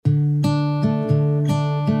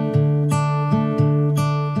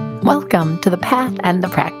Welcome to The Path and the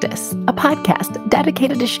Practice, a podcast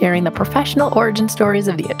dedicated to sharing the professional origin stories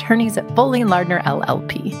of the attorneys at Foley & Lardner,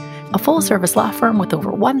 LLP, a full-service law firm with over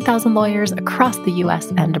 1,000 lawyers across the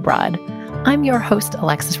U.S. and abroad. I'm your host,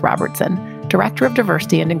 Alexis Robertson, Director of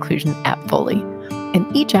Diversity and Inclusion at Foley. In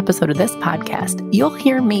each episode of this podcast, you'll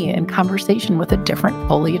hear me in conversation with a different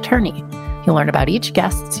Foley attorney. You'll learn about each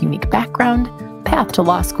guest's unique background, path to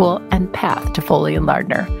law school, and path to Foley &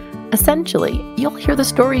 Lardner. Essentially, you'll hear the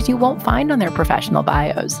stories you won't find on their professional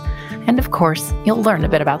bios. And of course, you'll learn a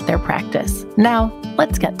bit about their practice. Now,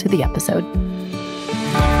 let's get to the episode.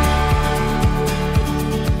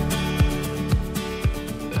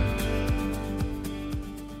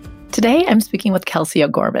 Today, I'm speaking with Kelsey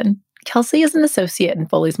O'Gorman. Kelsey is an associate in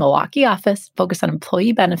Foley's Milwaukee office focused on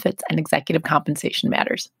employee benefits and executive compensation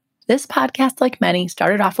matters. This podcast, like many,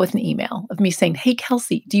 started off with an email of me saying, "Hey,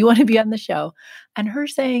 Kelsey, do you want to be on the show?" And her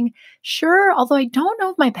saying, "Sure, although I don't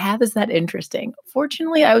know if my path is that interesting."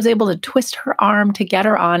 Fortunately, I was able to twist her arm to get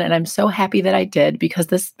her on, and I'm so happy that I did because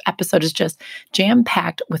this episode is just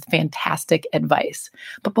jam-packed with fantastic advice.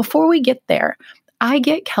 But before we get there, I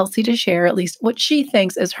get Kelsey to share at least what she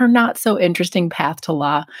thinks is her not-so-interesting path to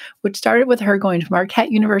law, which started with her going to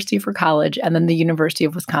Marquette University for college and then the University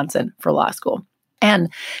of Wisconsin for law school.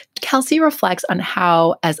 And Kelsey reflects on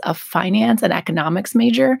how, as a finance and economics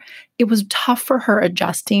major, it was tough for her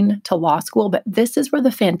adjusting to law school, but this is where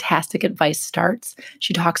the fantastic advice starts.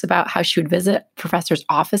 She talks about how she would visit professors'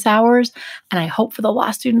 office hours, and I hope for the law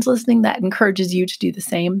students listening that encourages you to do the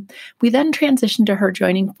same. We then transition to her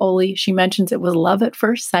joining Foley. She mentions it was love at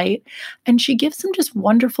first sight, and she gives some just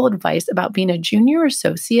wonderful advice about being a junior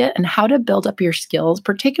associate and how to build up your skills,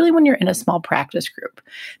 particularly when you're in a small practice group.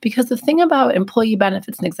 Because the thing about employee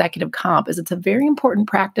benefits and executive comp is it's a very important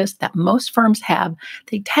practice that most firms have.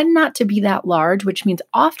 They tend not to be that large, which means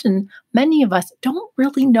often many of us don't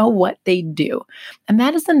really know what they do. And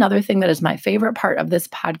that is another thing that is my favorite part of this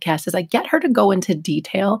podcast is I get her to go into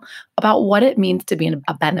detail about what it means to be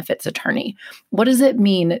a benefits attorney. What does it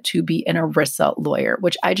mean to be an ERISA lawyer,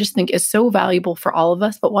 which I just think is so valuable for all of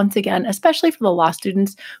us. But once again, especially for the law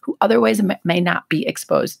students who otherwise may not be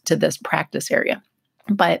exposed to this practice area.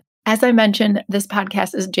 But as I mentioned, this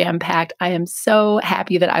podcast is jam-packed. I am so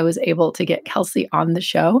happy that I was able to get Kelsey on the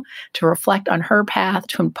show to reflect on her path,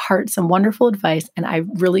 to impart some wonderful advice, and I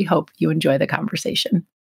really hope you enjoy the conversation.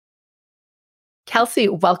 Kelsey,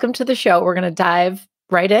 welcome to the show. We're going to dive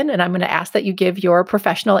right in, and I'm going to ask that you give your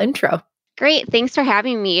professional intro. Great. Thanks for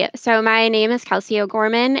having me. So my name is Kelsey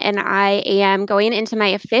O'Gorman, and I am going into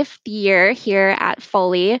my 5th year here at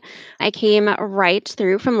Foley. I came right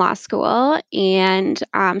through from law school and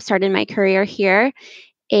started my career here.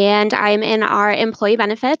 And I'm in our employee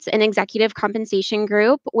benefits and executive compensation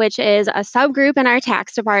group, which is a subgroup in our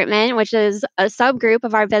tax department, which is a subgroup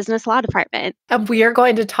of our business law department. And we are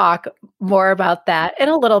going to talk more about that in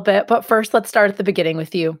a little bit. But first, let's start at the beginning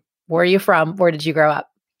with you. Where are you from? Where did you grow up?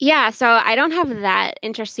 Yeah, so I don't have that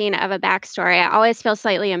interesting of a backstory. I always feel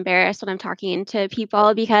slightly embarrassed when I'm talking to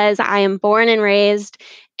people because I am born and raised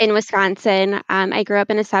in Wisconsin. I grew up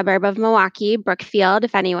in a suburb of Milwaukee, Brookfield,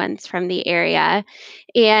 if anyone's from the area.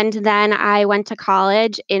 And then I went to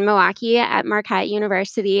college in Milwaukee at Marquette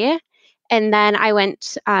University. And then I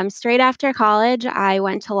went straight after college, I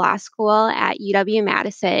went to law school at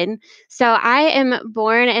UW-Madison. So I am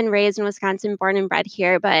born and raised in Wisconsin, born and bred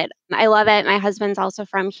here, but I love it. My husband's also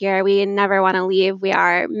from here. We never want to leave. We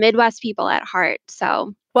are Midwest people at heart.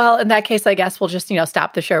 So, well, in that case, I guess we'll just,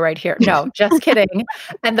 stop the show right here. No, just kidding.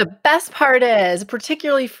 And the best part is,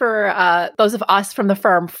 particularly for those of us from the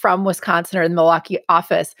firm from Wisconsin or in the Milwaukee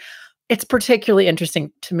office, it's particularly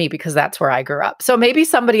interesting to me because that's where I grew up. So maybe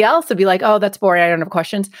somebody else would be like, "Oh, that's boring. I don't have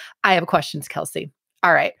questions." I have questions, Kelsey.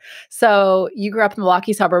 All right. So you grew up in the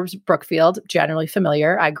Milwaukee suburbs, Brookfield, generally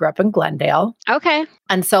familiar. I grew up in Glendale. Okay.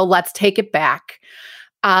 And so let's take it back.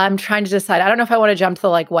 I'm trying to decide. I don't know if I want to jump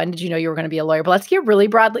to when did you know you were going to be a lawyer? But let's get really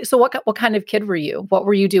broadly. So what kind of kid were you? What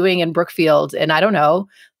were you doing in Brookfield? And I don't know,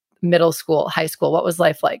 middle school, high school. What was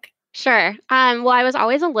life like? Sure. Well, I was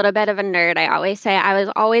always a little bit of a nerd. I always say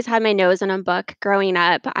always had my nose in a book growing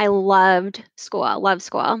up. I loved school.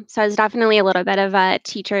 So I was definitely a little bit of a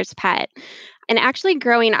teacher's pet. And actually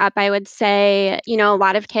growing up, I would say, a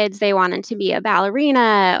lot of kids, they wanted to be a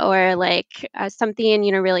ballerina or something,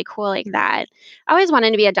 really cool like that. I always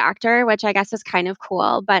wanted to be a doctor, which I guess is kind of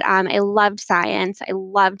cool. But I loved science. I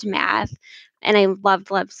loved math and I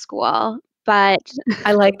loved school. But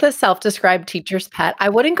I like the self-described teacher's pet. I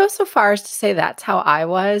wouldn't go so far as to say that's how I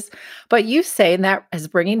was, but you saying that is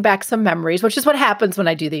bringing back some memories, which is what happens when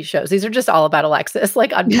I do these shows. These are just all about Alexis,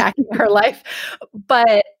 unpacking her life.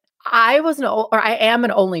 But I am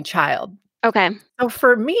an only child. Okay. So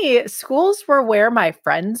for me, schools were where my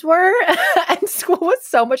friends were, and school was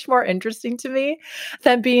so much more interesting to me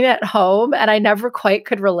than being at home. And I never quite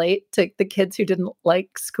could relate to the kids who didn't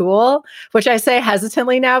like school, which I say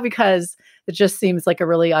hesitantly now because it just seems like a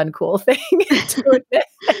really uncool thing to admit.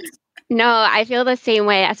 No, I feel the same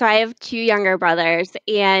way. So I have two younger brothers,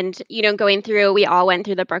 and we all went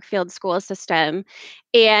through the Brookfield school system,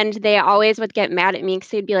 and they always would get mad at me because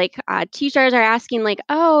they'd be like, teachers are asking like,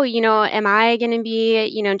 oh, am I going to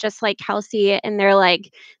be, just like Kelsey? And they're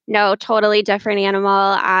like, no, totally different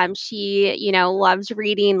animal. She, loved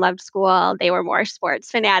reading, loved school. They were more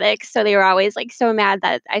sports fanatics, so they were always like so mad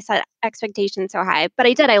that I set expectations so high. But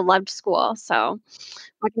I did. I loved school, so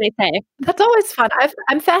what can I say? That's always fun.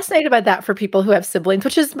 I'm fascinated by that for people who have siblings,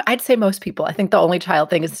 which is, I'd say most people. I think the only child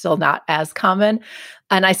thing is still not as common.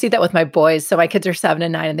 And I see that with my boys. So my kids are 7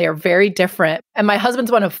 and 9, and they are very different. And my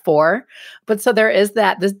husband's one of 4. But so there is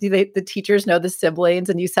that, the teachers know the siblings,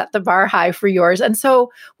 and you set the bar high for yours. And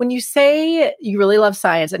so when you say you really love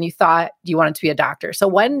science and you thought you wanted to be a doctor, so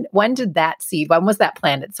when did that seed, when was that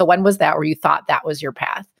planted? So when was that where you thought that was your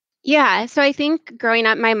path? Yeah. So I think growing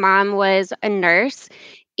up, my mom was a nurse,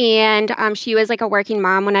 and she was like a working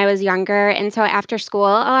mom when I was younger. And so after school,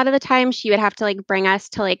 a lot of the time, she would have to like bring us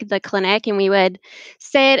to like the clinic, and we would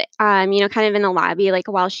sit, kind of in the lobby, like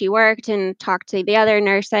while she worked, and talk to the other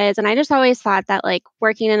nurses. And I just always thought that like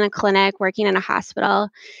working in a clinic, working in a hospital,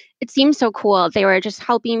 it seemed so cool. They were just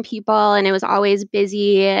helping people, and it was always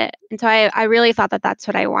busy. And so I really thought that that's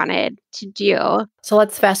what I wanted to do. So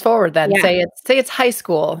let's fast forward then. Yeah. Say it's high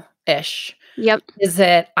school-ish. Yep. Is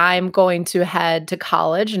it I'm going to head to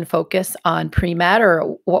college and focus on pre-med, or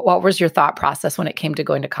what was your thought process when it came to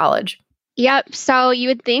going to college? Yep. So you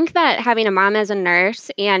would think that having a mom as a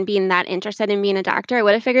nurse and being that interested in being a doctor, I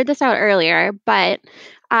would have figured this out earlier. But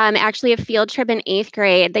actually, a field trip in 8th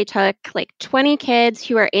grade, they took like 20 kids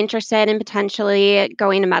who were interested in potentially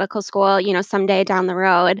going to medical school, someday down the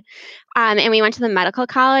road. And we went to the medical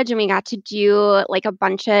college, and we got to do like a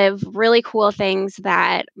bunch of really cool things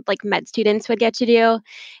that like med students would get to do.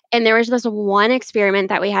 And there was this one experiment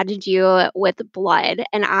that we had to do with blood,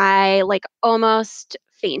 and I like almost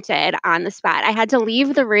fainted on the spot. I had to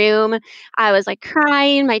leave the room. I was like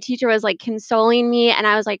crying. My teacher was like consoling me, and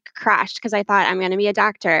I was like crushed because I thought I'm going to be a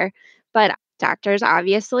doctor. But doctors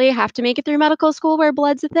obviously have to make it through medical school where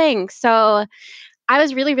blood's a thing. So I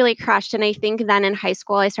was really, really crushed. And I think then in high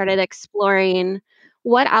school, I started exploring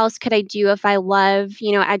what else could I do if I love,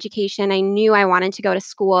 education. I knew I wanted to go to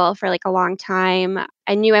school for like a long time.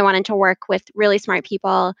 I knew I wanted to work with really smart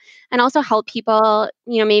people and also help people,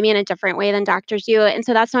 maybe in a different way than doctors do. And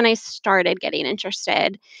so that's when I started getting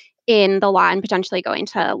interested in the law and potentially going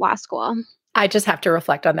to law school. I just have to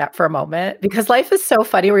reflect on that for a moment, because life is so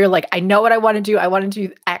funny where you're like, I know what I want to do. I want to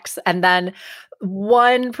do X. And then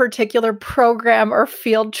one particular program or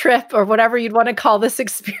field trip or whatever you'd want to call this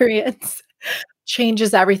experience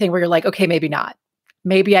changes everything, where you're like, okay, maybe not.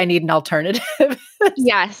 Maybe I need an alternative.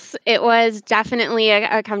 Yes, it was definitely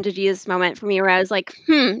a come to Jesus moment for me where I was like,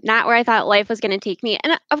 not where I thought life was going to take me.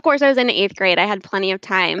 And of course, I was in 8th grade. I had plenty of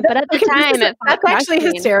time. But at the time, it felt That's actually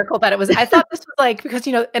frustrating. hysterical that it was. I thought this was like, because,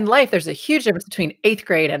 in life, there's a huge difference between 8th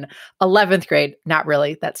grade and 11th grade. Not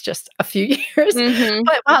really. That's just a few years. Mhm.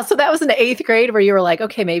 But wow, so that was in 8th grade where you were like,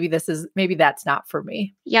 okay, maybe that's not for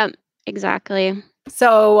me. Yep, exactly.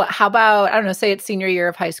 So how about, I don't know, say it's senior year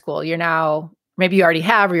of high school. You're now, maybe you already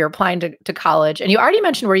have, or you're applying to college. And you already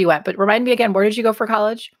mentioned where you went, but remind me again, where did you go for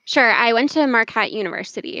college? Sure. I went to Marquette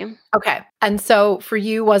University. Okay. And so for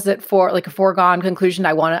you, was it for like a foregone conclusion?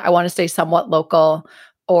 I want to stay somewhat local,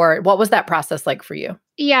 or what was that process like for you?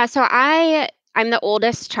 Yeah, so I'm the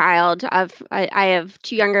oldest child of I have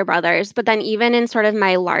two younger brothers, but then even in sort of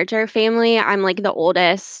my larger family, I'm like the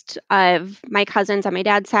oldest of my cousins on my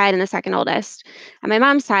dad's side and the second oldest on my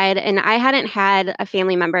mom's side, and I hadn't had a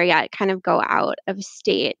family member yet kind of go out of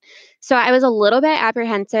state. So I was a little bit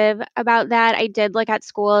apprehensive about that. I did look at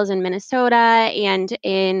schools in Minnesota and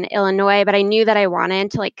in Illinois, but I knew that I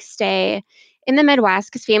wanted to like stay in the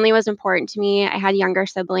Midwest because family was important to me. I had younger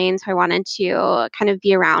siblings who I wanted to kind of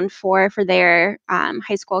be around for their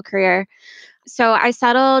high school career. So I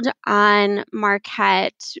settled on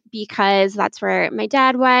Marquette because that's where my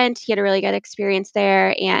dad went. He had a really good experience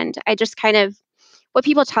there. And I just kind of, what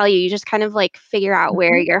people tell you, you just kind of like figure out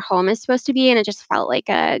where Mhm. your home is supposed to be. And it just felt like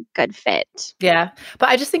a good fit. Yeah. But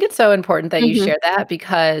I just think it's so important that you Mhm. share that,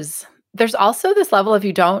 because there's also this level of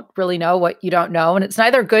you don't really know what you don't know. And it's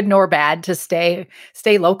neither good nor bad to stay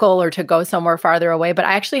local or to go somewhere farther away. But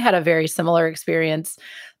I actually had a very similar experience,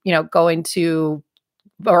 going to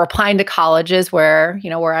or applying to colleges where,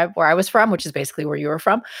 where I was from, which is basically where you were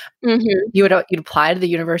from. You'd apply to the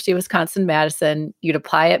University of Wisconsin-Madison. You'd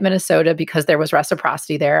apply at Minnesota because there was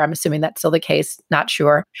reciprocity there. I'm assuming that's still the case. Not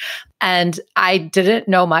sure. And I didn't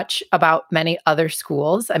know much about many other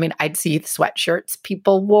schools. I mean, I'd see the sweatshirts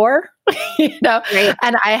people wore, Right.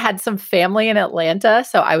 and I had some family in Atlanta.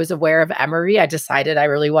 So I was aware of Emory. I decided I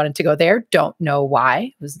really wanted to go there. Don't know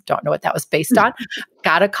why. Don't know what that was based on.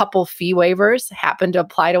 Got a couple fee waivers, happened to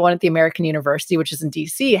apply to one at the American University, which is in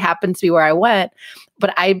DC. It happened to be where I went.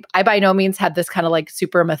 But I by no means had this kind of like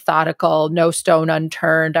super methodical, no stone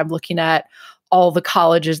unturned. I'm looking at all the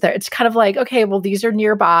colleges there. It's kind of like, okay, well, these are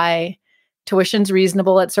nearby. Tuition's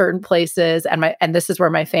reasonable at certain places, and this is where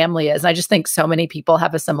my family is. And I just think so many people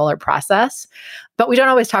have a similar process, but we don't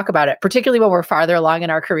always talk about it, particularly when we're farther along in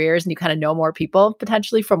our careers and you kind of know more people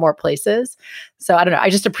potentially from more places. So I don't know. I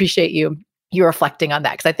just appreciate you reflecting on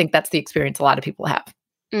that, because I think that's the experience a lot of people have.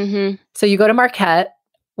 So you go to Marquette.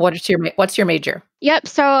 What's your major? Yep.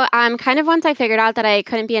 So kind of once I figured out that I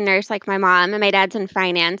couldn't be a nurse like my mom, and my dad's in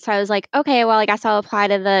finance. So I was like, okay, well, I guess I'll apply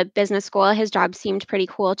to the business school. His job seemed pretty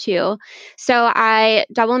cool too. So I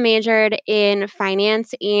double majored in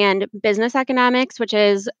finance and business economics, which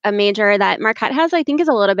is a major that Marquette has, I think, is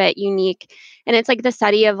a little bit unique. And it's like the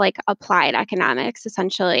study of like applied economics,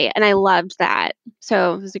 essentially. And I loved that.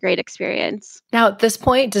 So it was a great experience. Now, at this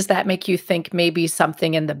point, does that make you think maybe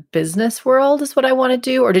something in the business world is what I want to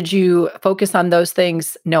do? Or did you focus on those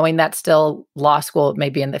things knowing that still law school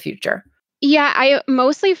maybe in the future? Yeah, I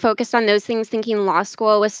mostly focused on those things thinking law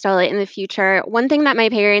school was still in the future. One thing that my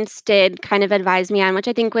parents did kind of advise me on, which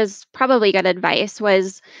I think was probably good advice,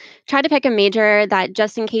 was try to pick a major that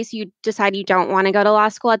just in case you decide you don't want to go to law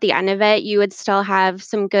school at the end of it, you would still have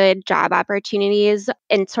some good job opportunities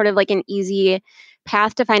and sort of like an easy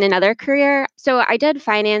path to find another career. So I did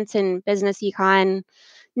finance and business econ,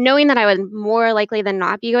 knowing that I would more likely than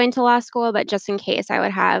not be going to law school, but just in case I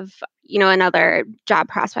would have, another job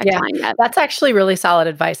prospect lined up. That's actually really solid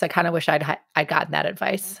advice. I kind of wish I'd gotten that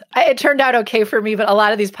advice. It turned out okay for me, but a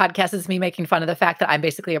lot of these podcasts is me making fun of the fact that I'm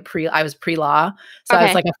basically I was pre-law. So I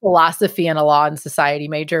was like a philosophy and a law and society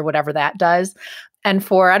major, whatever that does. And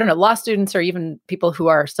for, I don't know, law students or even people who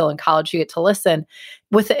are still in college, you get to listen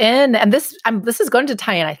within, and this is going to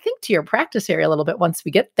tie in, I think, to your practice area a little bit once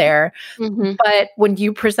we get there. But when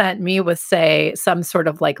you present me with, say, some sort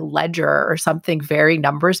of like ledger or something very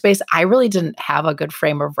numbers based, I really didn't have a good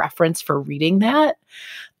frame of reference for reading that.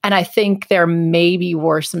 And I think there maybe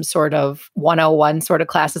were some sort of 101 sort of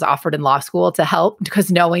classes offered in law school to help, because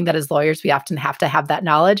knowing that as lawyers, we often have to have that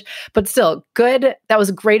knowledge. But still, good. That was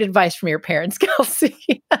great advice from your parents,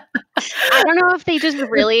 Kelsey. I don't know if they just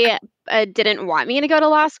really didn't want me to go to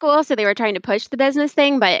law school, so they were trying to push the business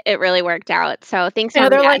thing, but it really worked out. So thanks. They're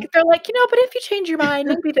like, but if you change your mind,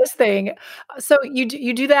 maybe this thing. So you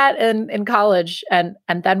do that in college, and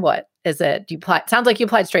then what is it? Sounds like you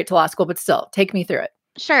applied straight to law school, but still, take me through it.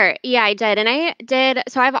 Sure. Yeah, I did. And I did.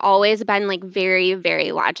 So I've always been like very,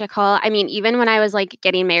 very logical. I mean, even when I was like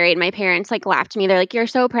getting married, my parents like laughed at me. They're like, you're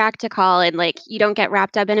so practical and like you don't get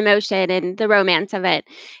wrapped up in emotion and the romance of it.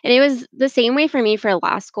 And it was the same way for me for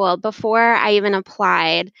law school. Before I even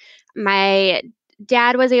applied, my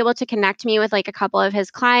dad was able to connect me with like a couple of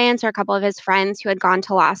his clients or a couple of his friends who had gone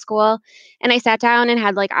to law school. And I sat down and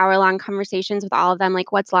had like hour-long conversations with all of them,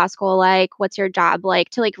 like, what's law school like? What's your job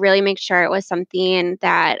like? To like really make sure it was something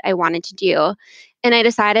that I wanted to do. And I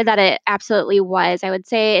decided that it absolutely was, I would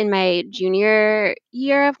say, in my junior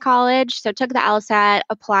year of college. So took the LSAT,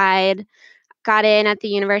 applied, got in at the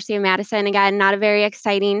University of Madison. Again, not a very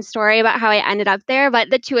exciting story about how I ended up there,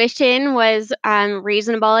 but the tuition was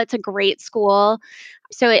reasonable. It's a great school.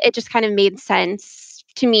 So it just kind of made sense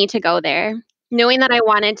to me to go there, knowing that I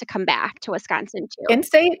wanted to come back to Wisconsin too.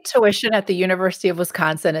 In-state tuition at the University of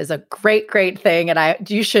Wisconsin is a great, great thing. And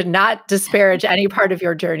you should not disparage any part of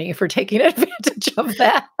your journey for taking advantage of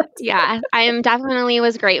that. Yeah, I am definitely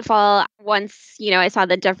was grateful once, I saw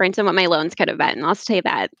the difference in what my loans could have been. I'll say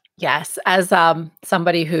that. Yes, as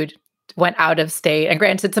somebody who went out of state, and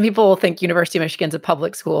granted, some people will think University of Michigan's a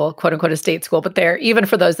public school, quote unquote, a state school, but even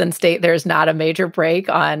for those in state, there's not a major break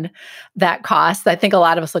on that cost. I think a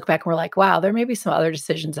lot of us look back and we're like, wow, there may be some other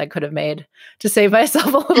decisions I could have made to save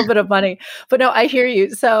myself a little bit of money. But no, I hear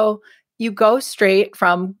you. So you go straight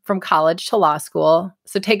from college to law school.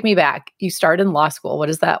 So take me back. You start in law school.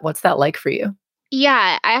 What's that like for you?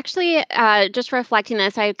 Yeah, I actually, just reflecting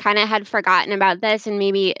this, I kind of had forgotten about this and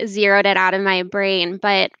maybe zeroed it out of my brain.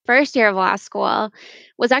 But first year of law school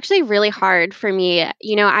was actually really hard for me.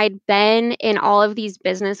 I'd been in all of these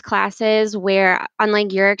business classes where,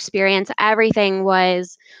 unlike your experience, everything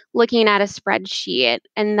was looking at a spreadsheet.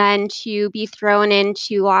 And then to be thrown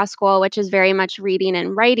into law school, which is very much reading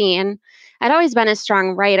and writing, I'd always been a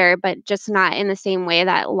strong writer, but just not in the same way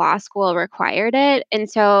that law school required it. And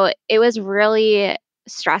so it was really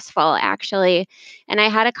stressful, actually. And I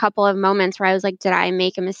had a couple of moments where I was like, did I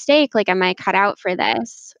make a mistake? Like, am I cut out for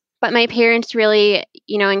this? But my parents really,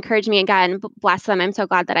 encouraged me again, bless them. I'm so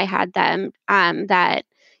glad that I had them, that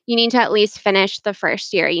you need to at least finish the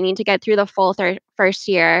first year. You need to get through the full first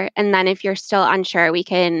year. And then if you're still unsure, we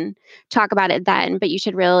can talk about it then. But you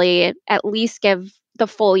should really at least give the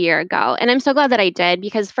full year a go. And I'm so glad that I did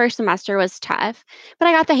because first semester was tough, but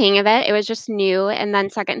I got the hang of it. It was just new. And then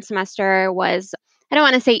second semester was, I don't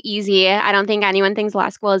want to say easy. I don't think anyone thinks law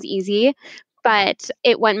school is easy, but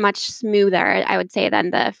it went much smoother, I would say,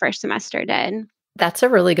 than the first semester did. That's a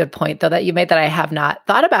really good point, though, that you made that I have not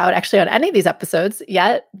thought about actually on any of these episodes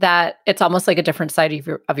yet, that it's almost like a different side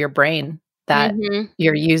of your brain that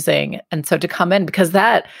you're using. And so to come in, because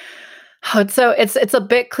that, it's a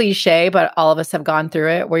bit cliche, but all of us have gone through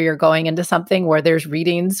it, where you're going into something where there's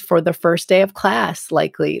readings for the first day of class.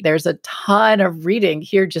 Likely there's a ton of reading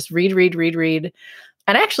here. Just read.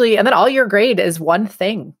 And then all your grade is one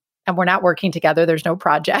thing, and we're not working together. There's no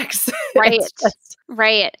projects. Right.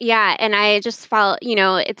 Right. Yeah. And I just felt,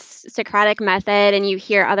 it's Socratic method, and you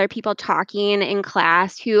hear other people talking in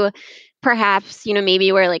class who perhaps,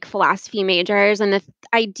 maybe were like philosophy majors, and the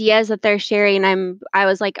ideas that they're sharing, I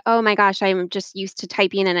was like, oh my gosh, I'm just used to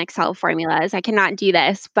typing in Excel formulas. I cannot do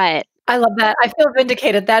this. But I love that. I feel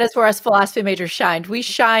vindicated. That is where us philosophy majors shined. We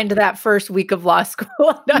shined that first week of law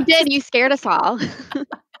school. You did. You scared us all.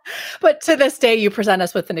 But to this day, you present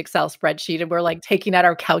us with an Excel spreadsheet, and we're like taking out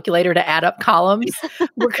our calculator to add up columns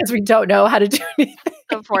because we don't know how to do anything.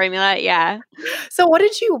 The formula, yeah. So what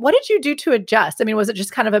did you do to adjust? I mean, was it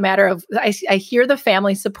just kind of a matter of, I hear the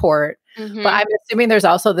family support, but I'm assuming there's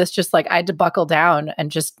also this just like, I had to buckle down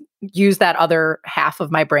and just use that other half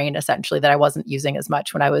of my brain, essentially, that I wasn't using as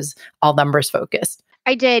much when I was all numbers focused.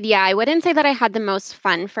 I did, yeah. I wouldn't say that I had the most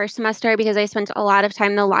fun first semester because I spent a lot of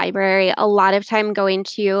time in the library, a lot of time going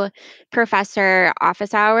to professor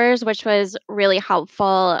office hours, which was really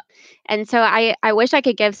helpful. And so I wish I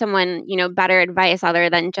could give someone, better advice other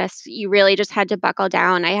than just, you really just had to buckle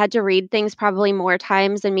down. I had to read things probably more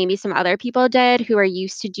times than maybe some other people did who are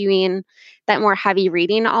used to doing that more heavy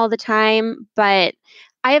reading all the time. But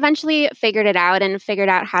I eventually figured it out and figured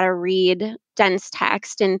out how to read dense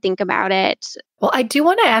text and think about it. Well, I do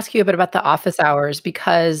want to ask you a bit about the office hours,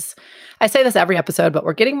 because I say this every episode, but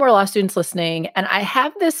we're getting more law students listening. And I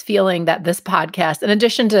have this feeling that this podcast, in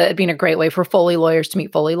addition to it being a great way for Foley lawyers to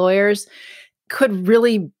meet Foley lawyers, could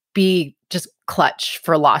really be just clutch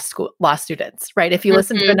for law students, right? If you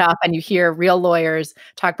listen to enough and you hear real lawyers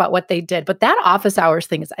talk about what they did. But that office hours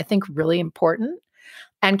thing is, I think, really important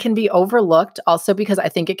and can be overlooked also because I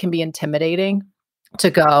think it can be intimidating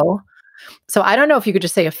to go. So I don't know if you could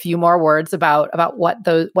just say a few more words about what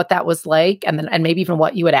that was like, and maybe even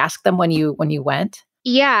what you would ask them when you went.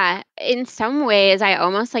 Yeah, in some ways I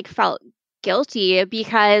almost like felt guilty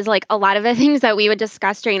because like a lot of the things that we would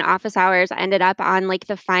discuss during office hours ended up on like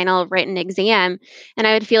the final written exam, and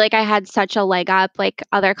I would feel like I had such a leg up. Like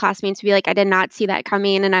other classmates would be like, I did not see that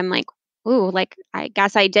coming, and I'm like, ooh, like I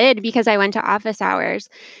guess I did because I went to office hours.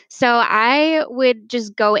 So I would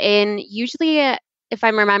just go in usually. If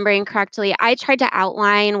I'm remembering correctly, I tried to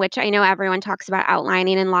outline, which I know everyone talks about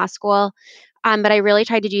outlining in law school, but I really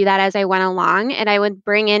tried to do that as I went along. And I would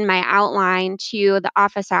bring in my outline to the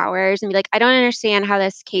office hours and be like, I don't understand how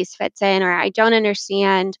this case fits in, or I don't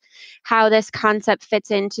understand how this concept fits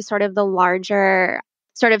into sort of the larger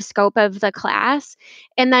sort of scope of the class.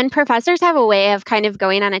 And then professors have a way of kind of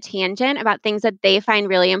going on a tangent about things that they find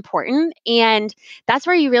really important. And that's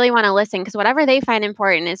where you really want to listen, because whatever they find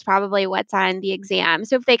important is probably what's on the exam.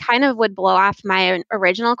 So if they kind of would blow off my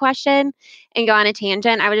original question and go on a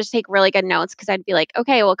tangent, I would just take really good notes because I'd be like,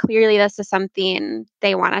 okay, well, clearly this is something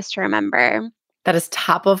they want us to remember. That is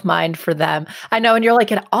top of mind for them. I know. And you're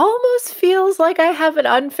like, it almost feels like I have an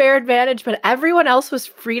unfair advantage, but everyone else was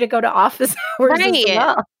free to go to office hours as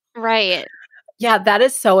well. Right. Yeah, that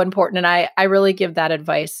is so important. And I really give that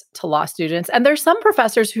advice to law students. And there's some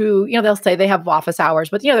professors who, they'll say they have office hours,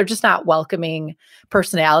 but, they're just not welcoming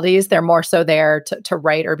personalities. They're more so there to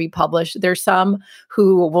write or be published. There's some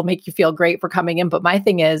who will make you feel great for coming in. But my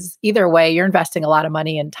thing is, either way, you're investing a lot of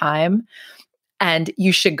money and time. and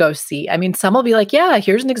you should go see. I mean, some will be like, yeah,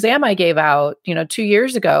 here's an exam I gave out, 2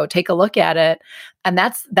 years ago, take a look at it. And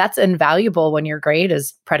that's invaluable when your grade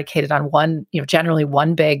is predicated on one, generally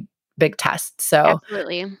one big test. So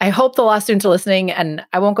Absolutely. I hope the law students are listening, and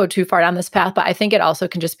I won't go too far down this path, but I think it also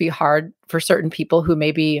can just be hard for certain people who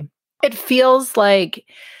maybe it feels like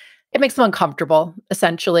it makes them uncomfortable,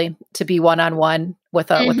 essentially, to be one-on-one with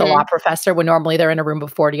a law professor when normally they're in a room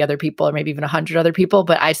with 40 other people or maybe even 100 other people.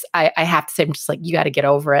 But I have to say, I'm just like, you got to get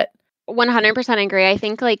over it. 100% agree. I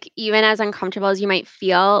think like even as uncomfortable as you might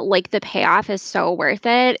feel, like the payoff is so worth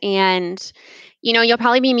it. And, you'll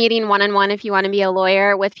probably be meeting one-on-one if you want to be a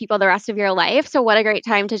lawyer with people the rest of your life. So what a great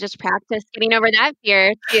time to just practice getting over that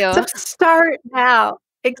fear too. So start now.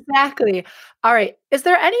 Exactly. All right. Is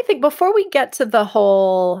there anything before we get to the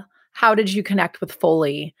whole, how did you connect with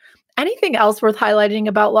Foley? Anything else worth highlighting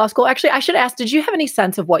about law school? Actually, I should ask, did you have any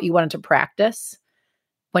sense of what you wanted to practice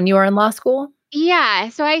when you were in law school? Yeah,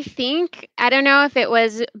 so I don't know if it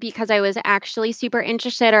was because I was actually super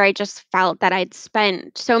interested or I just felt that I'd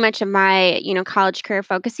spent so much of my, college career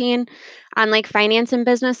focusing on like finance and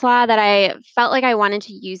business law that I felt like I wanted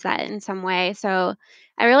to use that in some way. So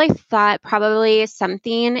I really thought probably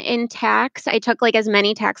something in tax. I took like as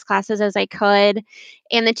many tax classes as I could,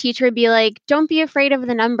 and the teacher would be like, "Don't be afraid of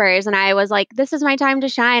the numbers." And I was like, "This is my time to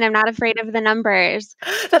shine. I'm not afraid of the numbers."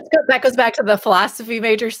 That's good. That goes back to the philosophy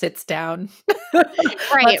major sits down. Right,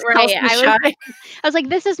 Let's right. Kelsey shine. I was like,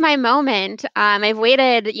 this is my moment. I've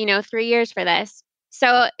waited, 3 years for this.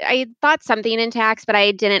 So I thought something in tax, but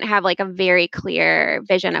I didn't have like a very clear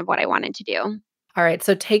vision of what I wanted to do. All right.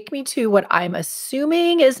 So take me to what I'm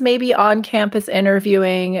assuming is maybe on campus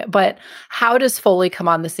interviewing, but how does Foley come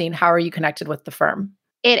on the scene? How are you connected with the firm?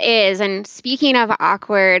 It is. And speaking of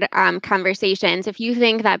awkward conversations, if you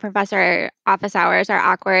think that professor office hours are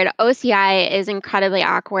awkward, OCI is incredibly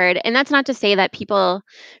awkward. And that's not to say that people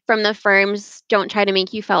from the firms don't try to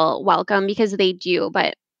make you feel welcome, because they do.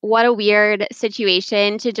 But what a weird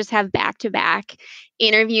situation to just have back to back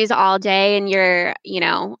interviews all day.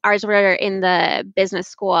 And ours were in the business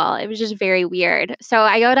school. It was just very weird. So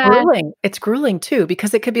I go to Grueling. It's grueling too,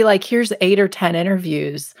 because it could be like, here's 8 or 10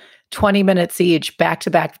 interviews, 20 minutes each, back to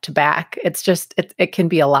back to back. It's just, it can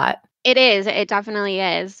be a lot. It is. It definitely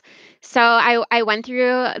is. So I went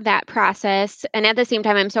through that process, and at the same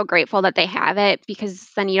time, I'm so grateful that they have it, because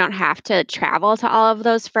then you don't have to travel to all of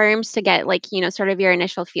those firms to get like, sort of your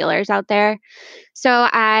initial feelers out there. So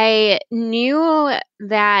I knew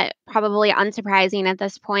that, probably unsurprising at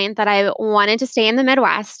this point, that I wanted to stay in the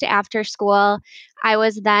Midwest after school. I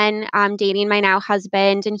was then dating my now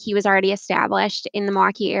husband, and he was already established in the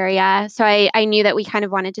Milwaukee area. So I knew that we kind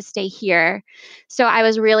of wanted to stay here. So I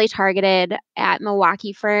was really targeted at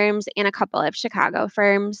Milwaukee firms and a couple of Chicago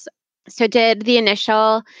firms. So did the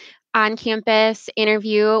initial on-campus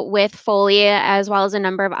interview with Foley as well as a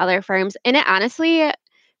number of other firms. And it honestly,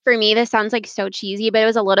 for me, this sounds like so cheesy, but it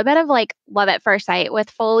was a little bit of like love at first sight with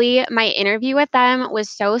Foley. My interview with them was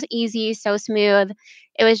so easy, so smooth.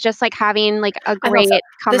 It was just like having like a And also, great this is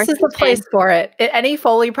the conversation. place for it. Any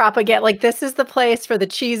Foley propaganda, like this is the place for the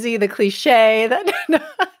cheesy, the cliche.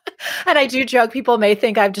 And I do joke, people may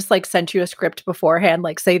think I've just like sent you a script beforehand,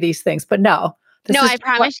 like say these things, but no. No, I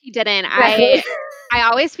promise you didn't. I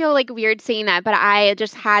always feel like weird saying that, but I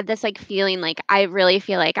just had this like feeling like I really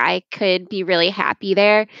feel like I could be really happy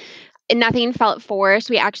there. And nothing felt forced.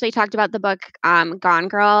 We actually talked about the book Gone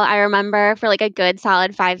Girl, I remember, for like a good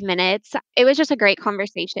solid 5 minutes. It was just a great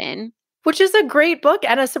conversation. Which is a great book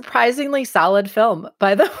and a surprisingly solid film,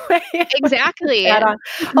 by the way. Exactly.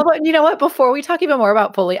 Although, you know what? Before we talk even more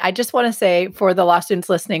about Foley, I just want to say for the law students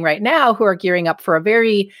listening right now who are gearing up for a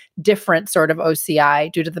very different sort of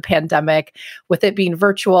OCI due to the pandemic, with it being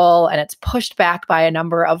virtual and it's pushed back by a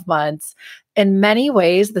number of months, in many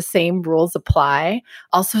ways, the same rules apply.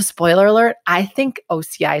 Also, spoiler alert, I think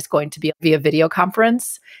OCI is going to be via video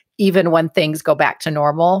conference, even when things go back to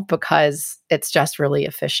normal, because it's just really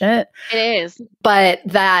efficient. It is. But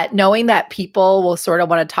that knowing that people will sort of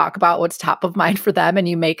want to talk about what's top of mind for them, and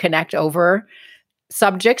you may connect over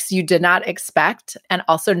subjects you did not expect, and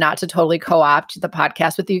also not to totally co-opt the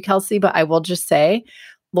podcast with you, Kelsey, but I will just say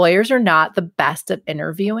lawyers are not the best at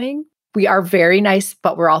interviewing. We are very nice,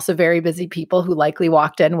 but we're also very busy people who likely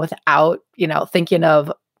walked in without, thinking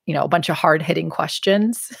of, a bunch of hard-hitting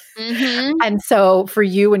questions. Mm-hmm. And so for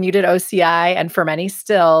you, when you did OCI, and for many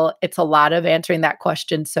still, it's a lot of answering that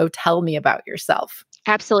question. So tell me about yourself.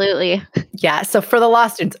 Absolutely. Yeah. So for the law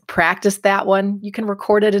students, practice that one. You can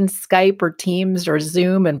record it in Skype or Teams or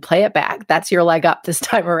Zoom and play it back. That's your leg up this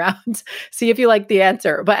time around. See if you like the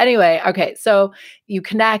answer. But anyway, okay. So you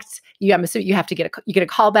connect. I'm assuming you have to you get a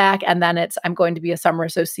call back, and then it's I'm going to be a summer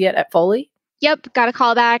associate at Foley. Yep, got a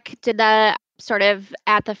call back, did the sort of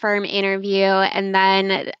at the firm interview, and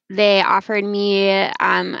then they offered me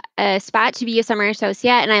a spot to be a summer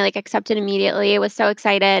associate, and I accepted immediately. Was so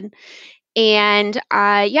excited. And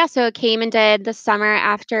yeah, so it came and did the summer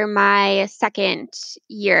after my second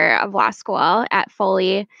year of law school at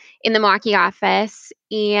Foley in the Milwaukee office.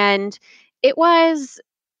 And it was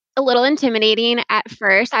a little intimidating at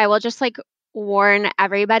first. I will just warn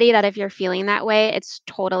everybody that if you're feeling that way, it's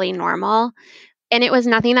totally normal. And it was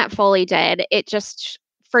nothing that Foley did. It just,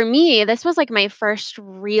 for me, this was my first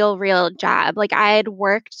real job. I had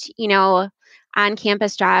worked, on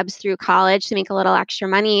campus jobs through college to make a little extra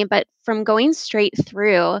money, but from going straight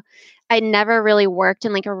through, I'd never really worked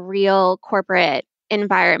in a real corporate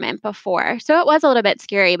environment before. So it was a little bit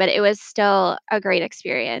scary, but it was still a great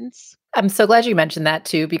experience. I'm so glad you mentioned that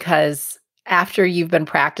too, because after you've been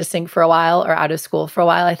practicing for a while or out of school for a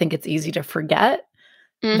while, I think it's easy to forget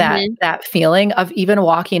that feeling of even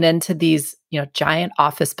walking into these, giant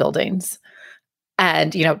office buildings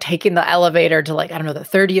and, taking the elevator to I don't know, the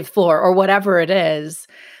 30th floor or whatever it is.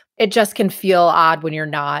 It just can feel odd when you're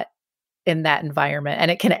not in that environment.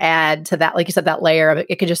 And it can add to that, like you said, that layer of it.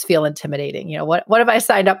 It can just feel intimidating. What have I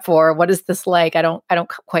signed up for? What is this like? I don't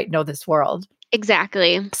quite know this world.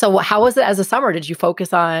 Exactly. So how was it as a summer? Did you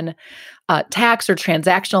focus on tax or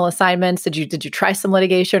transactional assignments? Did you try some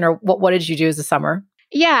litigation, or what did you do as a summer?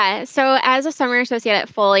 Yeah. So as a summer associate at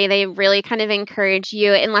Foley, they really kind of encourage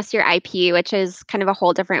you, unless you're IP, which is kind of a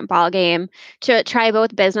whole different ballgame, to try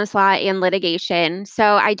both business law and litigation. So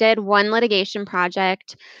I did one litigation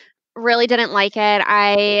project. Really didn't like it.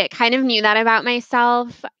 I kind of knew that about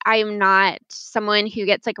myself. I'm not someone who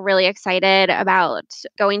gets really excited about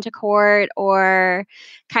going to court or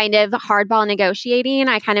kind of hardball negotiating.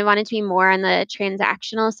 I kind of wanted to be more on the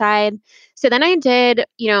transactional side. So then I did,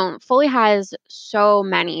 Foley has so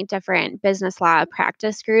many different business law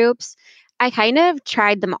practice groups. I kind of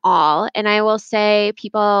tried them all. And I will say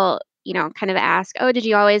people kind of ask, oh, did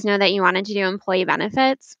you always know that you wanted to do employee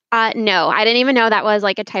benefits? No, I didn't even know that was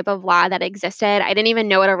a type of law that existed. I didn't even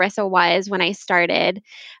know what ERISA was when I started.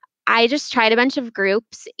 I just tried a bunch of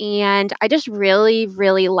groups, and I just really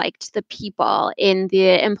liked the people in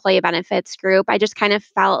the employee benefits group. I just kind of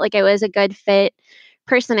felt like it was a good fit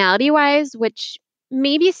personality wise, which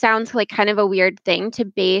maybe sounds like kind of a weird thing to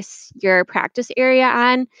base your practice area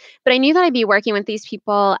on, but I knew that I'd be working with these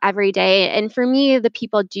people every day. And for me, the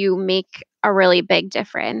people do make a really big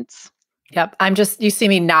difference. Yep. You see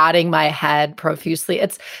me nodding my head profusely.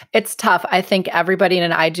 It's tough. I think everybody in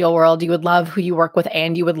an ideal world, you would love who you work with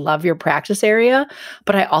and you would love your practice area.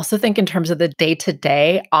 But I also think in terms of the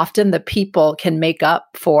day-to-day, often the people can make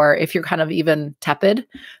up for if you're kind of even tepid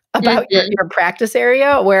about your practice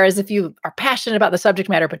area. Whereas if you are passionate about the subject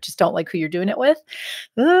matter, but just don't like who you're doing it with,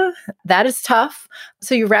 that is tough.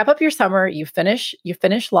 So you wrap up your summer, you finish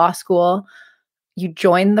law school, you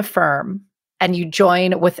join the firm, and you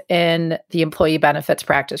join within the employee benefits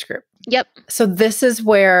practice group. Yep. So this is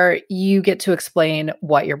where you get to explain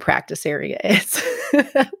what your practice area is.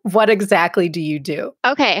 What exactly do you do?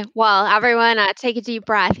 Okay. Well, everyone, take a deep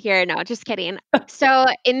breath here. No, just kidding. So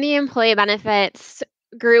in the employee benefits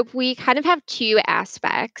group, we kind of have two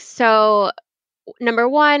aspects. So number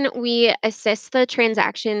one, we assist the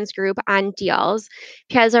transactions group on deals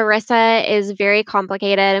because ERISA is very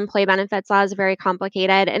complicated. Employee benefits law is very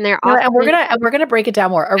complicated, and they're often. And we're gonna break it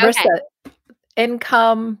down more. ERISA,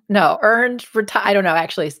 income, no, earned, I don't know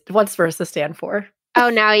actually. What's ERISA stand for? Oh,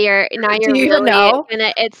 now you're Do you even know?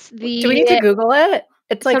 It's the. Do we need to Google it?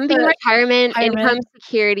 It's like something Retirement Income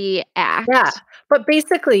Security Act. Yeah. But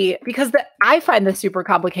basically, because I find this super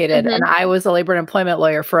complicated, and I was a labor and employment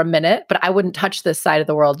lawyer for a minute, but I wouldn't touch this side of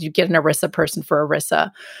the world. You get an ERISA person for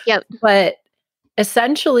ERISA. Yep. But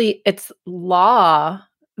essentially, it's law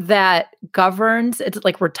that governs, it's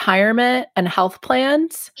like retirement and health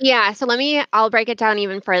plans. Yeah. So I'll break it down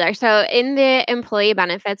even further. So in the employee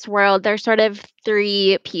benefits world, there's sort of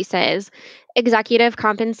three pieces. Executive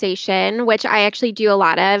compensation, which I actually do a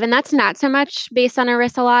lot of, and that's not so much based on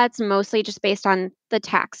ERISA law. It's mostly just based on the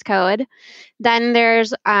tax code. Then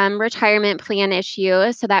there's retirement plan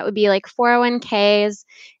issues. So that would be like 401ks.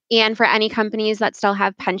 And for any companies that still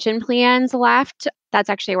have pension plans left, that's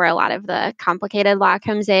actually where a lot of the complicated law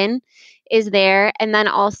comes in, is there. And then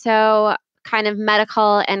also kind of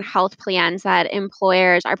medical and health plans that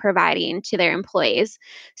employers are providing to their employees.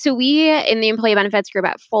 So we in the employee benefits group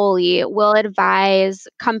at Foley will advise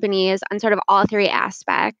companies on sort of all three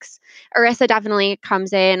aspects. ERISA definitely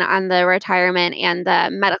comes in on the retirement and the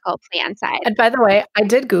medical plan side. And by the way, I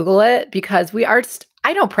did Google it because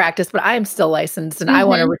I don't practice, but I am still licensed and I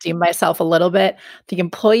want to Mhm. redeem myself a little bit. The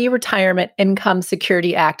Employee Retirement Income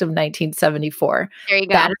Security Act of 1974. There you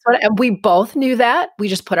That go. is what, and we both knew that. We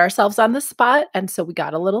just put ourselves on the spot. And so we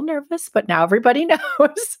got a little nervous, but now everybody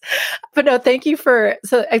knows. But no, I thank you for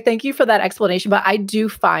that explanation. But I do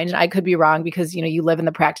find, and I could be wrong because, you live in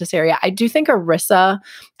the practice area. I do think ERISA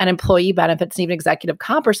and employee benefits and even executive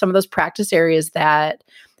comp are some of those practice areas that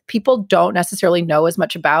people don't necessarily know as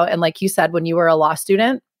much about. And like you said, when you were a law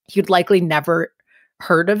student, you'd likely never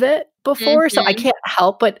heard of it before. So I Mhm. can't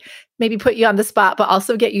help but maybe put you on the spot, but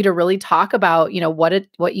also get you to really talk about,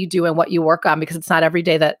 what you do and what you work on, because it's not every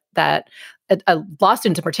day that law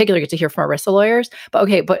students in particular get to hear from ERISA lawyers. But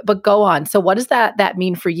okay, but go on. So what does that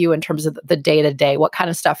mean for you in terms of the day to day? What kind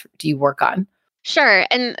of stuff do you work on? Sure.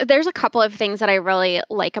 And there's a couple of things that I really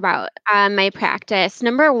like about my practice.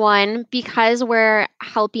 Number one, because we're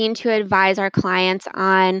helping to advise our clients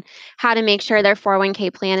on how to make sure their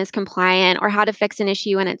 401k plan is compliant or how to fix an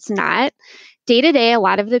issue when it's not. Day to day, a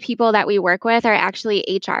lot of the people that we work with are actually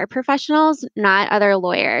HR professionals, not other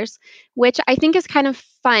lawyers, which I think is kind of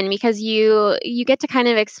fun because you get to kind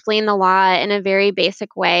of explain the law in a very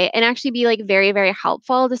basic way and actually be like very, very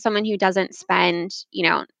helpful to someone who doesn't spend,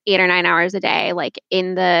 8 or 9 hours a day like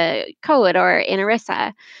in the code or in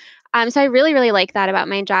ERISA. So I really, really like that about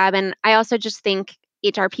my job. And I also just think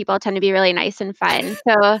HR people tend to be really nice and fun.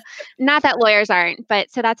 So not that lawyers aren't,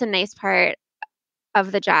 but so that's a nice part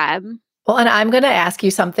of the job. Well, and I'm going to ask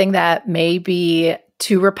you something that may be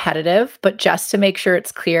too repetitive, but just to make sure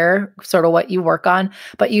it's clear, sort of what you work on.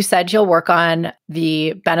 But you said you'll work on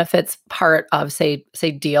the benefits part of, say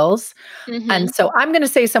deals. Hmm. And so I'm going to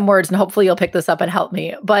say some words and hopefully you'll pick this up and help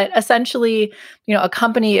me. But essentially, a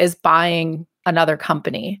company is buying another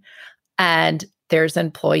company and there's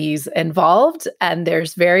employees involved and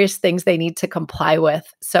there's various things they need to comply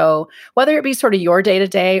with. So whether it be sort of your day to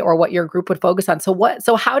day or what your group would focus on.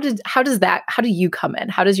 So how do you come in?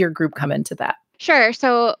 How does your group come into that? Sure.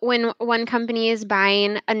 So when one company is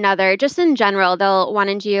buying another, just in general, they'll want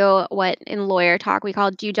to do what in lawyer talk we call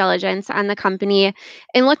due diligence on the company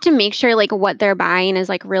and look to make sure like what they're buying is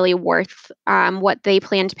like really worth what they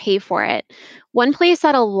plan to pay for it. One place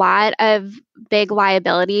that a lot of big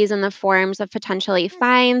liabilities in the forms of potentially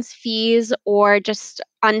fines, fees, or just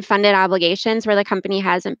unfunded obligations where the company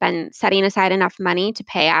hasn't been setting aside enough money to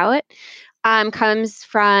pay out comes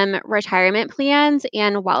from retirement plans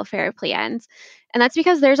and welfare plans. And that's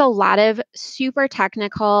because there's a lot of super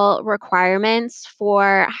technical requirements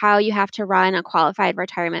for how you have to run a qualified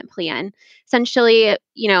retirement plan. Essentially,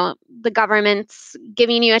 the government's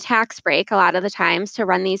giving you a tax break a lot of the times to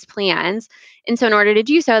run these plans. And so in order to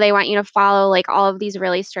do so, they want you to follow like all of these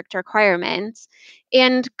really strict requirements.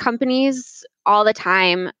 And companies all the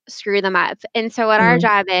time screw them up. And so what our Mm,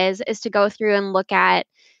 job is to go through and look at,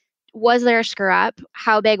 was there a screw up?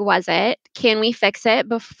 How big was it? Can we fix it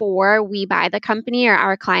before we buy the company or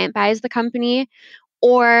our client buys the company?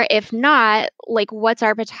 Or if not, like what's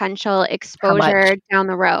our potential how much? exposure down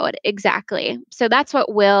the road? Exactly. So that's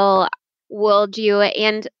what we'll do.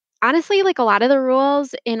 And honestly, like a lot of the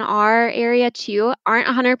rules in our area too aren't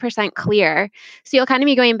 100% clear. So you'll kind of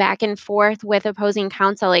be going back and forth with opposing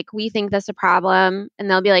counsel. Like, we think this is a problem. And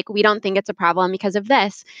they'll be like, we don't think it's a problem because of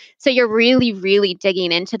this. So you're really, really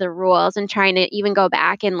digging into the rules and trying to even go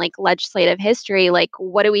back in like legislative history. Like,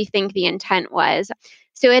 what do we think the intent was?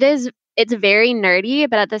 So it's very nerdy,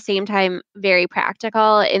 but at the same time, very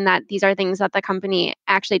practical in that these are things that the company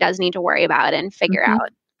actually does need to worry about and figure Mhm. out.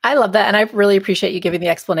 I love that. And I really appreciate you giving the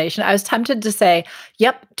explanation. I was tempted to say,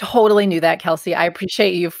 yep, totally knew that, Kelsey. I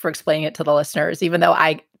appreciate you for explaining it to the listeners, even though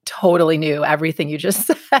I totally knew everything you just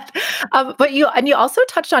said. But you also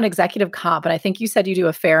touched on executive comp, and I think you said you do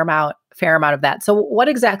a fair amount of that. So what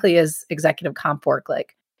exactly is executive comp work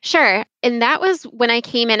like? Sure. And that was when I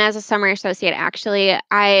came in as a summer associate. Actually,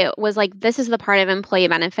 I was like, this is the part of employee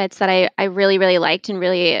benefits that I really, really liked and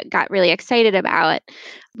really got really excited about.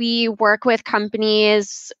 We work with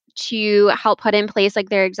companies to help put in place like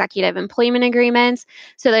their executive employment agreements.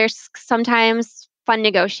 So there's sometimes fun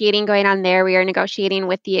negotiating going on there. We are negotiating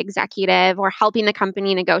with the executive or helping the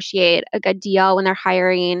company negotiate a good deal when they're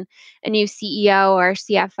hiring a new CEO or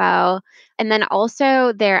CFO. And then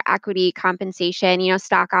also their equity compensation,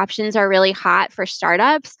 stock options are really hot for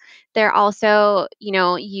startups. They're also,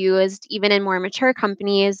 used even in more mature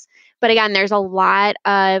companies But again, there's a lot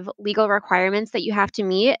of legal requirements that you have to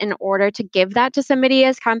meet in order to give that to somebody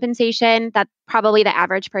as compensation that probably the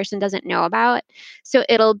average person doesn't know about. So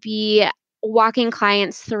it'll be walking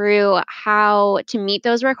clients through how to meet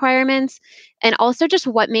those requirements and also just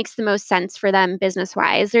what makes the most sense for them business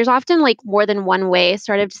wise. There's often like more than one way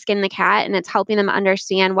sort of to skin the cat, and it's helping them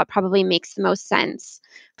understand what probably makes the most sense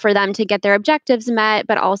for them to get their objectives met,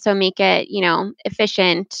 but also make it,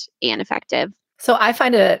 efficient and effective. So I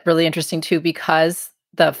find it really interesting too, because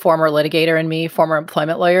the former litigator in me, former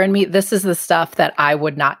employment lawyer in me, this is the stuff that I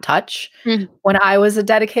would not touch. Mhm. When I was a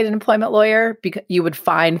dedicated employment lawyer, because you would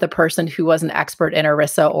find the person who was an expert in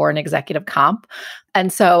ERISA or an executive comp.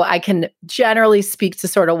 And so I can generally speak to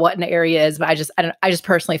sort of what an area is, but I just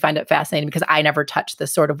personally find it fascinating because I never touched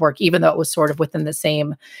this sort of work, even though it was sort of within the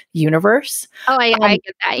same universe. Oh, I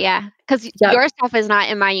get that, yeah. Because Yeah. your stuff is not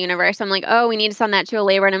in my universe. I'm like, oh, we need to send that to a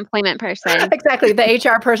labor and employment person. Exactly. The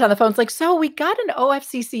HR person on the phone's like, so we got an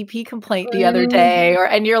OFCCP complaint the other day,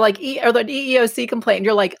 and you're like, or the EEOC complaint, and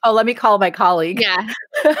you're like, oh, let me call my colleague. Yeah.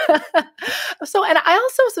 So, and I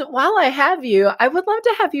also, while I have you, I would love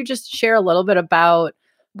to have you just share a little bit about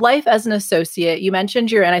life as an associate. You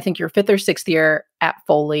mentioned I think your 5th or 6th year at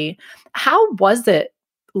Foley. How was it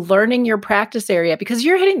learning your practice area? Because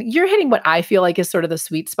you're hitting what I feel like is sort of the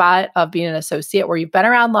sweet spot of being an associate, where you've been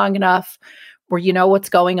around long enough, where you know what's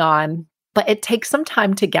going on, but it takes some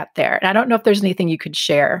time to get there. And I don't know if there's anything you could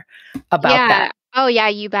share about that. Oh, yeah,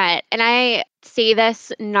 you bet. And I say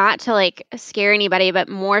this not to like scare anybody, but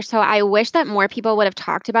more so I wish that more people would have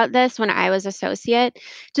talked about this when I was associate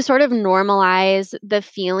to sort of normalize the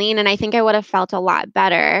feeling. And I think I would have felt a lot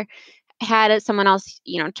better had someone else,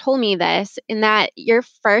 told me this, in that your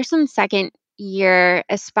first and second year,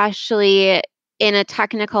 especially in a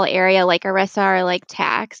technical area like ERISA or like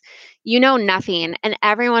tax, you know nothing. And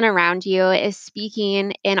everyone around you is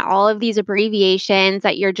speaking in all of these abbreviations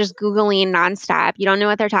that you're just Googling nonstop. You don't know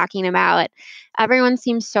what they're talking about. Everyone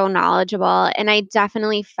seems so knowledgeable. And I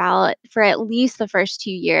definitely felt for at least the first 2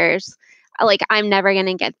 years, like I'm never going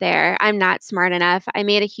to get there. I'm not smart enough. I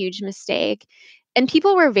made a huge mistake. And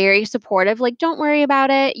people were very supportive, like, don't worry about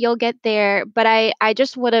it, you'll get there. But I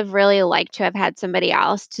just would have really liked to have had somebody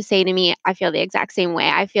else to say to me, I feel the exact same way.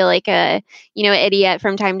 I feel like a, idiot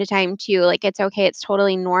from time to time too. Like, it's okay, it's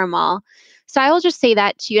totally normal. So I will just say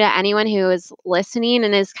that to you, to anyone who is listening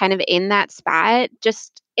and is kind of in that spot,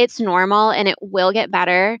 just it's normal and it will get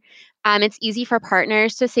better. It's easy for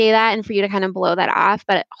partners to say that and for you to kind of blow that off,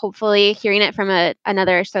 but hopefully hearing it from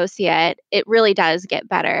another associate, it really does get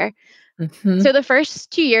better. Mm-hmm. So the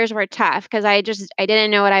first 2 years were tough because I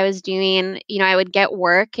didn't know what I was doing. I would get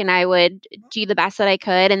work and I would do the best that I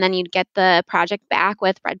could, and then you'd get the project back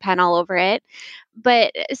with red pen all over it.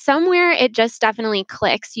 But somewhere it just definitely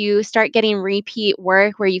clicks. You start getting repeat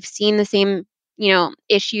work where you've seen the same,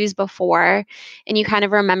 issues before, and you kind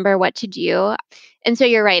of remember what to do. And so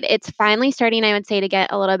you're right. It's finally starting, I would say, to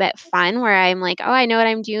get a little bit fun where I'm like, oh, I know what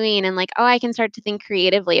I'm doing. And like, oh, I can start to think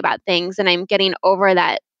creatively about things. And I'm getting over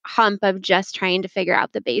that hump of just trying to figure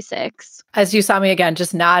out the basics. As you saw me again,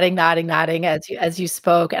 just nodding as you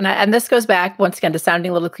spoke, and this goes back once again to sounding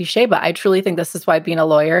a little cliche, but I truly think this is why being a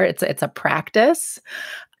lawyer, it's a practice,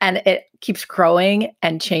 and it keeps growing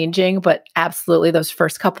and changing. But absolutely, those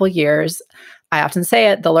first couple of years, I often say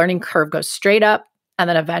it, the learning curve goes straight up, and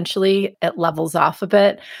then eventually it levels off a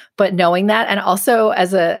bit. But knowing that, and also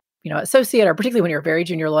as a associate, or particularly when you're a very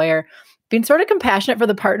junior lawyer, being sort of compassionate for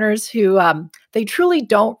the partners who they truly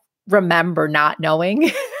don't remember not knowing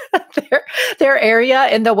their area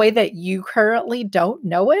in the way that you currently don't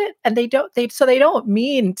know it, and they don't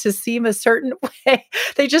mean to seem a certain way.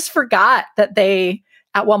 They just forgot that they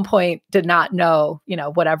at one point did not know,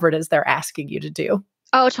 whatever it is they're asking you to do.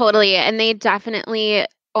 Oh, totally. And they definitely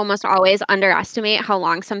almost always underestimate how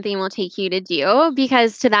long something will take you to do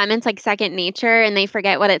because to them it's like second nature and they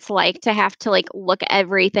forget what it's like to have to like look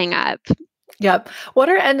everything up. Yep.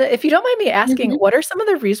 And if you don't mind me asking, Mhm. what are some of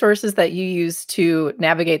the resources that you use to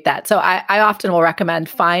navigate that? So I often will recommend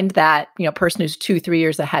find that, person who's 2-3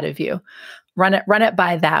 years ahead of you, run it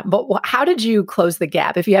by that. But how did you close the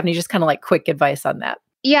gap? If you have any just kind of like quick advice on that.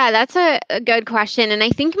 Yeah, that's a good question. And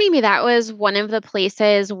I think maybe that was one of the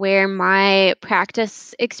places where my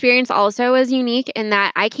practice experience also was unique in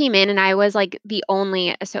that I came in and I was like the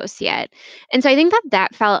only associate. And so I think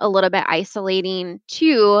that felt a little bit isolating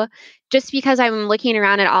too, just because I'm looking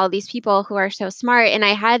around at all these people who are so smart and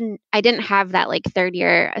I didn't have that like third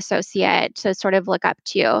year associate to sort of look up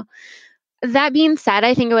to. That being said,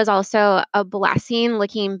 I think it was also a blessing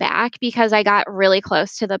looking back because I got really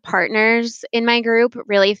close to the partners in my group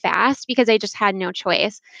really fast because I just had no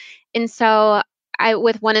choice. And so I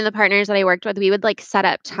with one of the partners that I worked with, we would like set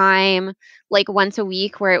up time like once a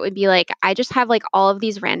week where it would be like, I just have like all of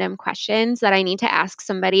these random questions that I need to ask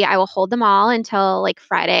somebody. I will hold them all until like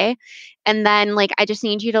Friday. And then like I just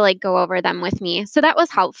need you to like go over them with me. So that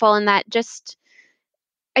was helpful, and that just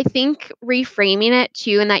I think reframing it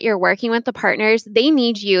too, and that you're working with the partners, they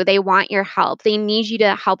need you. They want your help. They need you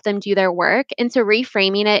to help them do their work. And so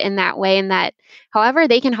reframing it in that way, and that however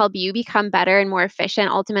they can help you become better and more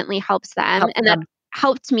efficient ultimately helps them. Help And that them.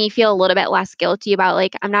 helped me feel a little bit less guilty about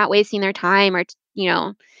like, I'm not wasting their time or,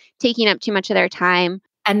 taking up too much of their time.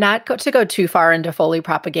 And not to go too far into Foley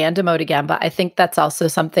propaganda mode again, but I think that's also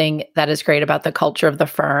something that is great about the culture of the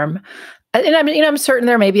firm. And I mean, I'm certain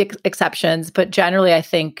there may be exceptions, but generally, I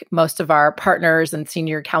think most of our partners and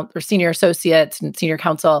senior associates and senior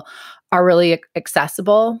counsel are really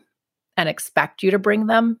accessible and expect you to bring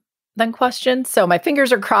them then questions. So my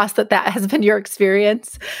fingers are crossed that has been your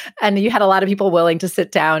experience, and you had a lot of people willing to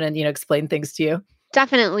sit down and explain things to you.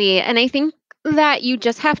 Definitely. And I think that you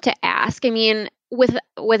just have to ask. I mean,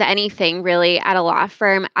 with anything really at a law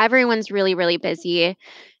firm, everyone's really, really busy.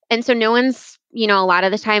 And so no one's, a lot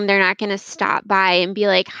of the time they're not going to stop by and be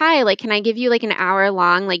like, "Hi, like can I give you like an hour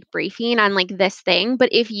long like briefing on like this thing?" But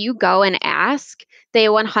if you go and ask, they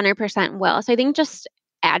 100% will. So I think just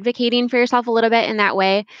advocating for yourself a little bit in that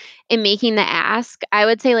way and making the ask, I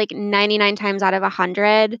would say like 99 times out of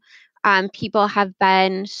 100, people have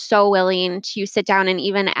been so willing to sit down and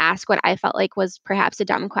even ask what I felt like was perhaps a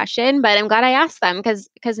dumb question. But I'm glad I asked them because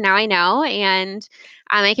now I know, and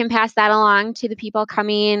I can pass that along to the people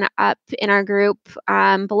coming up in our group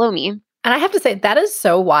below me. And I have to say, that is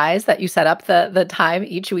so wise that you set up the time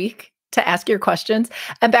each week to ask your questions.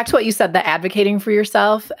 And back to what you said, the advocating for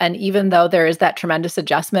yourself. And even though there is that tremendous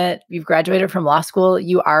adjustment, you've graduated from law school,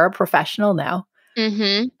 you are a professional now.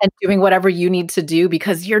 Mm-hmm. And doing whatever you need to do,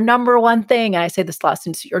 because your number one thing, and I say this to law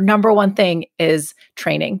students, your number one thing is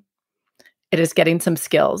training. It is getting some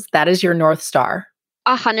skills. That is your North Star.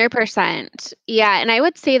 100%. Yeah. And I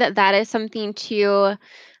would say that is something to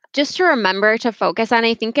just to remember to focus on.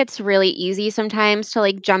 I think it's really easy sometimes to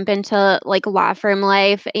like jump into like law firm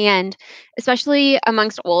life, and especially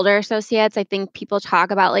amongst older associates, I think people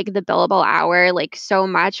talk about like the billable hour like so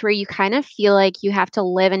much, where you kind of feel like you have to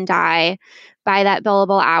live and die by that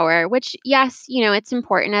billable hour, which yes, it's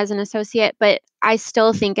important as an associate, but I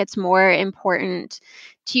still think it's more important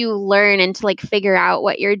to learn and to like figure out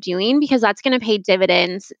what you're doing, because that's going to pay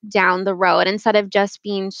dividends down the road instead of just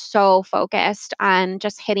being so focused on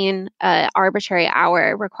just hitting a arbitrary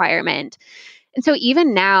hour requirement. And so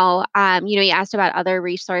even now, you asked about other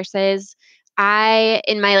resources.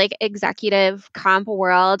 In my like executive comp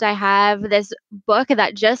world, I have this book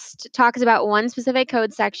that just talks about one specific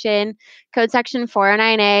code section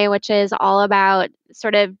 409A, which is all about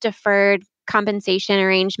sort of deferred compensation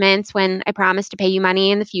arrangements when I promise to pay you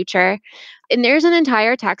money in the future. And there's an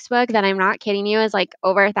entire textbook that I'm not kidding you is like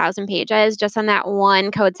over 1,000 pages just on that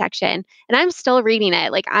one code section. And I'm still reading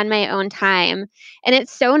it like on my own time. And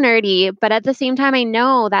it's so nerdy, but at the same time, I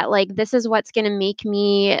know that like this is what's going to make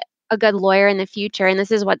me a good lawyer in the future. And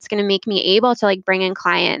this is what's going to make me able to like bring in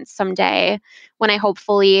clients someday when I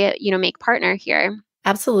hopefully, make partner here.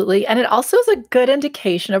 Absolutely. And it also is a good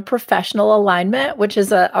indication of professional alignment, which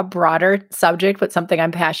is a broader subject, but something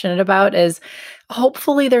I'm passionate about is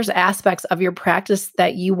hopefully there's aspects of your practice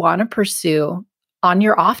that you want to pursue on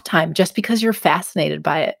your off time just because you're fascinated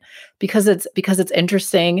by it, because it's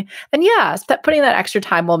interesting. And yeah, putting that extra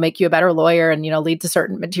time will make you a better lawyer and, lead to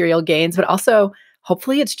certain material gains, but also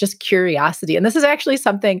hopefully it's just curiosity. And this is actually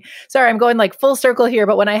something, sorry, I'm going like full circle here,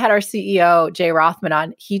 but when I had our CEO, Jay Rothman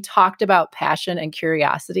on, he talked about passion and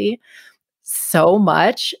curiosity so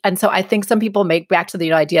much. And so I think some people make back to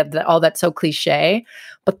the idea that, oh, that's so cliche,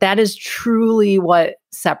 but that is truly what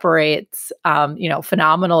separates,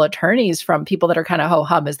 phenomenal attorneys from people that are kind of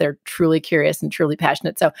ho-hum, is they're truly curious and truly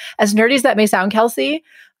passionate. So as nerdy as that may sound, Kelsey,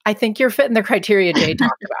 I think you're fitting the criteria Jay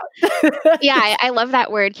talked about. Yeah, I love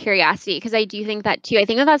that word curiosity, because I do think that too. I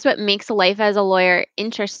think that's what makes life as a lawyer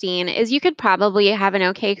interesting is you could probably have an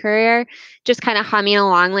okay career just kind of humming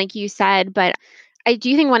along like you said, but I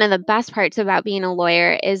do think one of the best parts about being a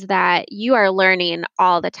lawyer is that you are learning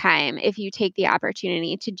all the time if you take the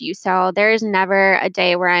opportunity to do so. There's never a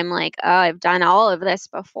day where I'm like, oh, I've done all of this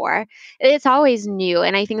before. It's always new.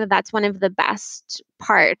 And I think that that's one of the best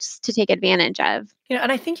parts to take advantage of.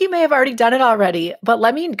 And I think you may have already done it already, but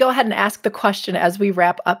let me go ahead and ask the question as we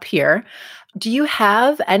wrap up here. Do you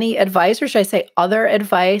have any advice, or should I say other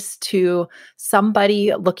advice, to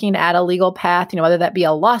somebody looking at a legal path, whether that be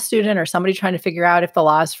a law student or somebody trying to figure out if the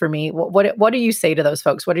law is for me? What do you say to those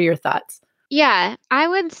folks? What are your thoughts? Yeah, I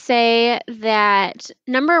would say that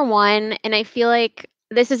number one, and I feel like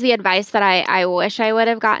this is the advice that I wish I would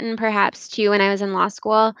have gotten perhaps too when I was in law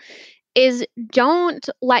school, is don't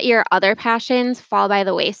let your other passions fall by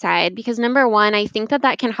the wayside. Because number one, I think that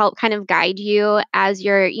that can help kind of guide you as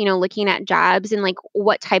you're, looking at jobs and like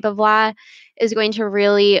what type of law is going to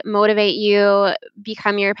really motivate you,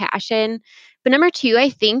 become your passion. But number two, I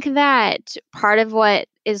think that part of what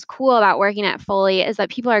is cool about working at Foley is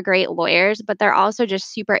that people are great lawyers, but they're also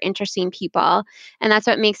just super interesting people. And that's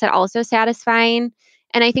what makes it also satisfying.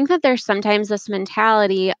 And I think that there's sometimes this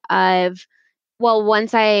mentality of, well,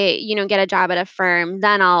 once I, get a job at a firm,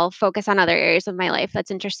 then I'll focus on other areas of my life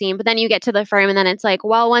that's interesting. But then you get to the firm and then it's like,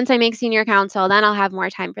 well, once I make senior counsel, then I'll have more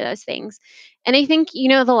time for those things. And I think,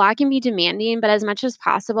 the law can be demanding, but as much as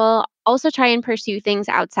possible, also try and pursue things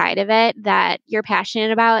outside of it that you're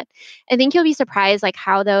passionate about. I think you'll be surprised like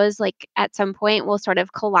how those like at some point will sort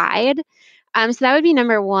of collide. So that would be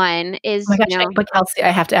number one Oh my is, gosh, but Kelsey, I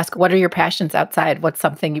have to ask, what are your passions outside? What's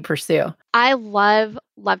something you pursue? I love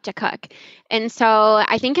to cook. And so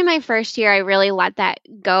I think in my first year I really let that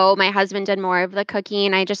go. My husband did more of the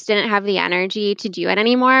cooking. I just didn't have the energy to do it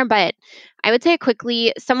anymore, but I would say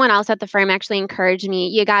quickly someone else at the firm actually encouraged me,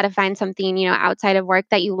 you got to find something, outside of work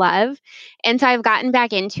that you love. And so I've gotten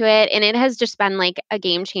back into it and it has just been like a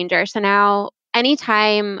game changer. So now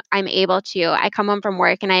anytime I'm able to, I come home from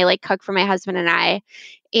work and I like cook for my husband and I.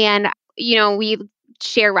 And we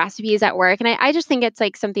share recipes at work. And I just think it's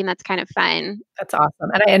like something that's kind of fun. That's awesome.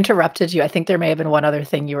 And I interrupted you. I think there may have been one other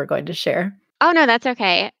thing you were going to share. Oh, no, that's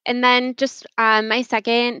okay. And then just my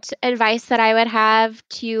second advice that I would have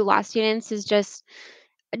to law students is just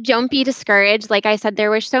don't be discouraged. Like I said,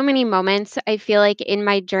 there were so many moments I feel like in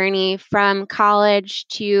my journey from college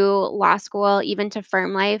to law school, even to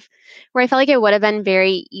firm life, where I felt like it would have been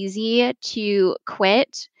very easy to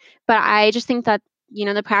quit. But I just think that,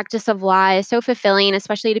 the practice of law is so fulfilling,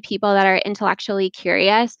 especially to people that are intellectually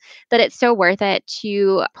curious, that it's so worth it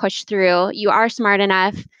to push through. You are smart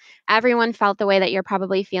enough. Everyone felt the way that you're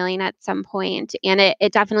probably feeling at some point, and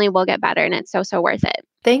it definitely will get better, and it's so, so worth it.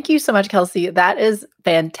 Thank you so much, Kelsey. That is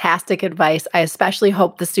fantastic advice. I especially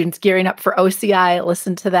hope the students gearing up for OCI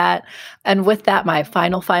listen to that. And with that, my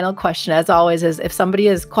final question, as always, is if somebody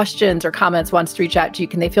has questions or comments, wants to reach out to you,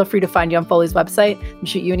 can they feel free to find you on Foley's website and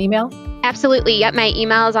shoot you an email? Absolutely. Yep. My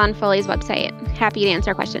email is on Foley's website. Happy to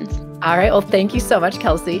answer questions. All right. Well, thank you so much,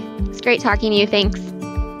 Kelsey. It's great talking to you. Thanks.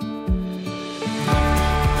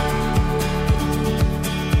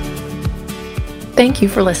 Thank you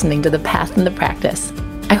for listening to The Path and the Practice.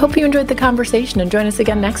 I hope you enjoyed the conversation and join us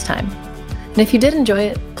again next time. And if you did enjoy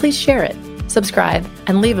it, please share it, subscribe,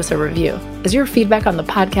 and leave us a review, as your feedback on the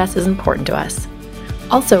podcast is important to us.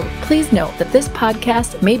 Also, please note that this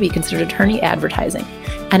podcast may be considered attorney advertising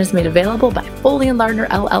and is made available by Foley & Lardner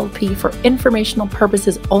LLP for informational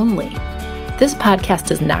purposes only. This podcast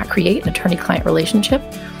does not create an attorney-client relationship.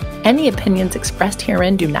 Any opinions expressed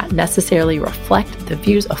herein do not necessarily reflect the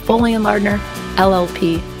views of Foley & Lardner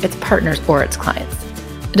LLP, its partners, or its clients.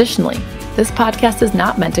 Additionally, this podcast is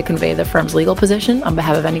not meant to convey the firm's legal position on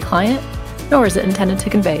behalf of any client, nor is it intended to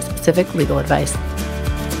convey specific legal advice.